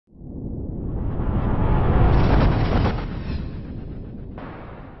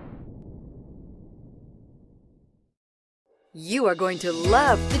You are going to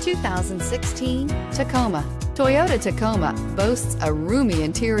love the 2016 Tacoma. Toyota Tacoma boasts a roomy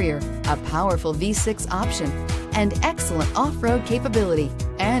interior, a powerful V6 option, and excellent off-road capability,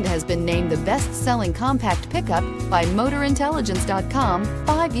 and has been named the best-selling compact pickup by MotorIntelligence.com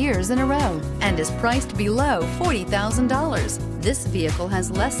 5 years in a row, and is priced below $40,000. This vehicle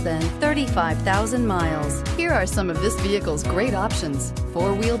has less than 35,000 miles. Here are some of this vehicle's great options: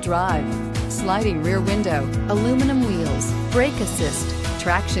 four-wheel drive, sliding rear window, aluminum wheels, brake assist,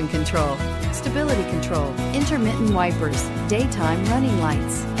 traction control, stability control, intermittent wipers, daytime running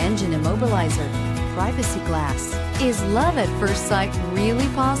lights, engine immobilizer, privacy glass. Is love at first sight really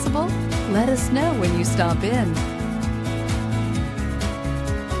possible? Let us know when you stop in.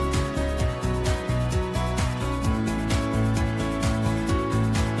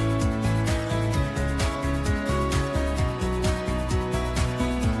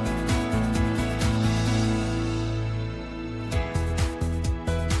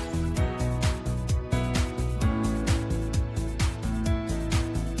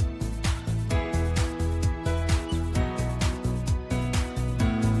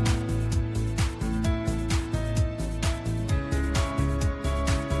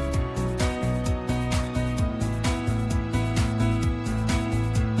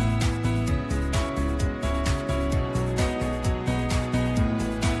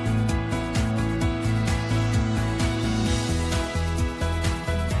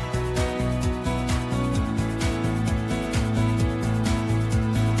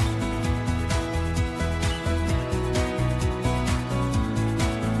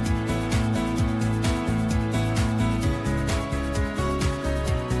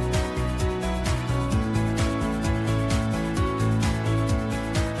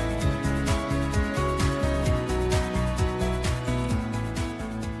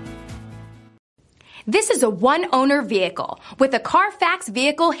 This is a one-owner vehicle with a CARFAX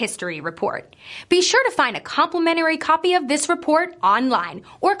Vehicle History Report. Be sure to find a complimentary copy of this report online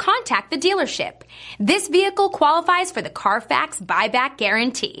or contact the dealership. This vehicle qualifies for the CARFAX Buyback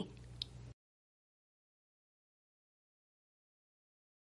Guarantee.